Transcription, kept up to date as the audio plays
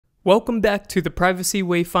Welcome back to the Privacy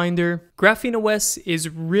Wayfinder. GrapheneOS is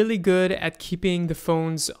really good at keeping the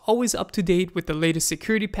phones always up to date with the latest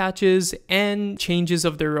security patches and changes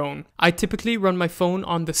of their own. I typically run my phone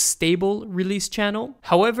on the stable release channel.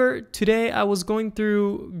 However, today I was going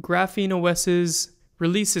through GrapheneOS's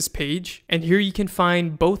releases page, and here you can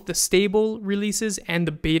find both the stable releases and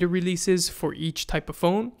the beta releases for each type of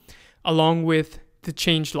phone, along with the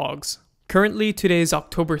change logs. Currently, today is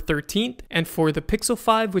October 13th, and for the Pixel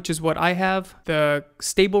 5, which is what I have, the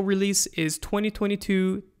stable release is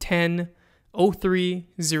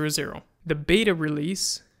 2022-10-0300. The beta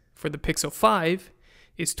release for the Pixel 5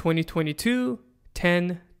 is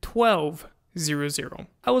 2022-10-1200.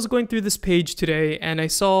 I was going through this page today, and I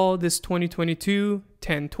saw this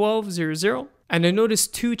 2022-10-1200, and I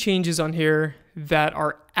noticed two changes on here that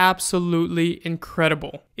are absolutely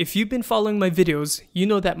incredible. If you've been following my videos, you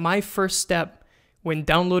know that my first step when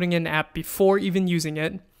downloading an app before even using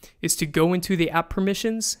it is to go into the app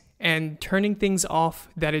permissions and turning things off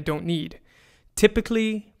that I don't need.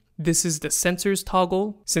 Typically, this is the sensors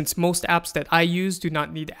toggle, since most apps that I use do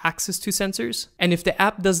not need access to sensors. And if the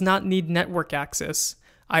app does not need network access,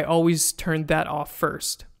 I always turn that off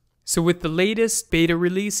first. So with the latest beta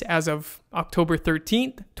release as of October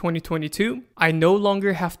 13th, 2022, I no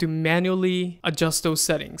longer have to manually adjust those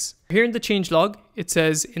settings. Here in the changelog, it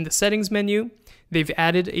says in the settings menu, they've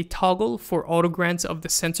added a toggle for auto grants of the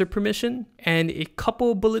sensor permission, and a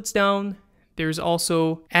couple bullets down, there's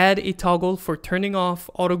also add a toggle for turning off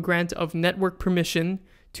auto grant of network permission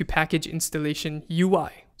to package installation UI.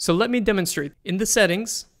 So let me demonstrate. In the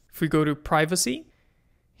settings, if we go to privacy,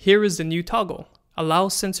 here is the new toggle. Allow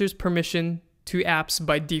sensors permission to apps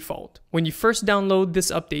by default. When you first download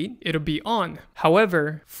this update, it'll be on.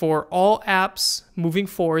 However, for all apps moving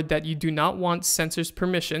forward that you do not want sensors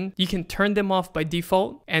permission, you can turn them off by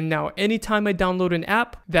default. And now anytime I download an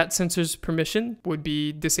app, that sensors permission would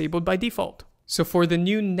be disabled by default. So for the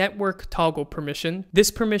new network toggle permission,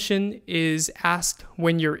 this permission is asked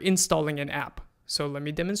when you're installing an app. So let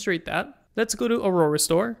me demonstrate that. Let's go to Aurora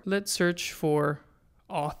Store. Let's search for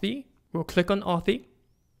Authy. We'll click on Authy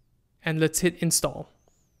and let's hit install.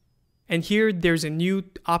 And here there's a new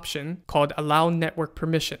option called allow network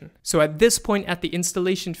permission. So at this point at the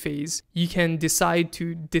installation phase, you can decide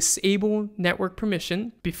to disable network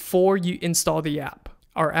permission before you install the app.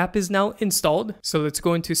 Our app is now installed. So let's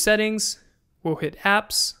go into settings. We'll hit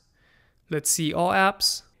apps. Let's see all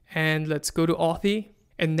apps and let's go to Authy.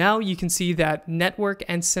 And now you can see that network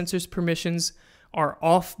and sensors permissions are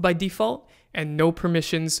off by default and no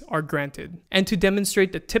permissions are granted. And to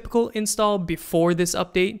demonstrate the typical install before this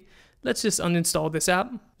update, let's just uninstall this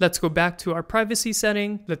app. Let's go back to our privacy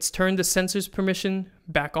setting. Let's turn the sensors permission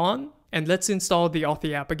back on and let's install the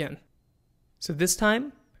Authy app again. So this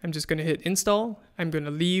time, I'm just gonna hit install. I'm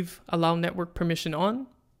gonna leave allow network permission on.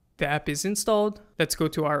 The app is installed. Let's go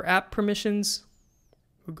to our app permissions.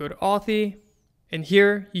 We'll go to Authy. And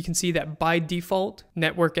here you can see that by default,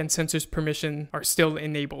 network and sensors permission are still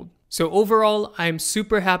enabled. So overall, I'm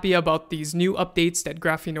super happy about these new updates that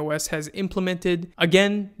GrapheneOS has implemented.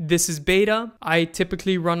 Again, this is beta. I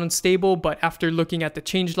typically run on stable, but after looking at the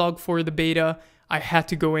changelog for the beta, I had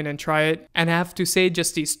to go in and try it. And I have to say,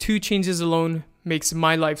 just these two changes alone makes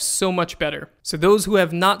my life so much better. So those who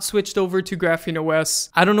have not switched over to GrapheneOS,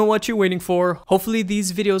 I don't know what you're waiting for. Hopefully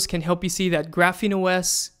these videos can help you see that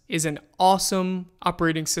GrapheneOS is an awesome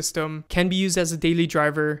operating system, can be used as a daily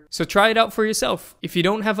driver. So try it out for yourself. If you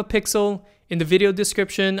don't have a Pixel, in the video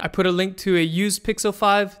description, I put a link to a used Pixel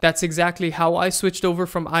 5. That's exactly how I switched over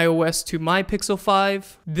from iOS to my Pixel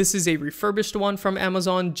 5. This is a refurbished one from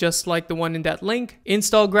Amazon, just like the one in that link.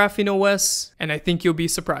 Install GrapheneOS, and I think you'll be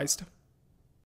surprised.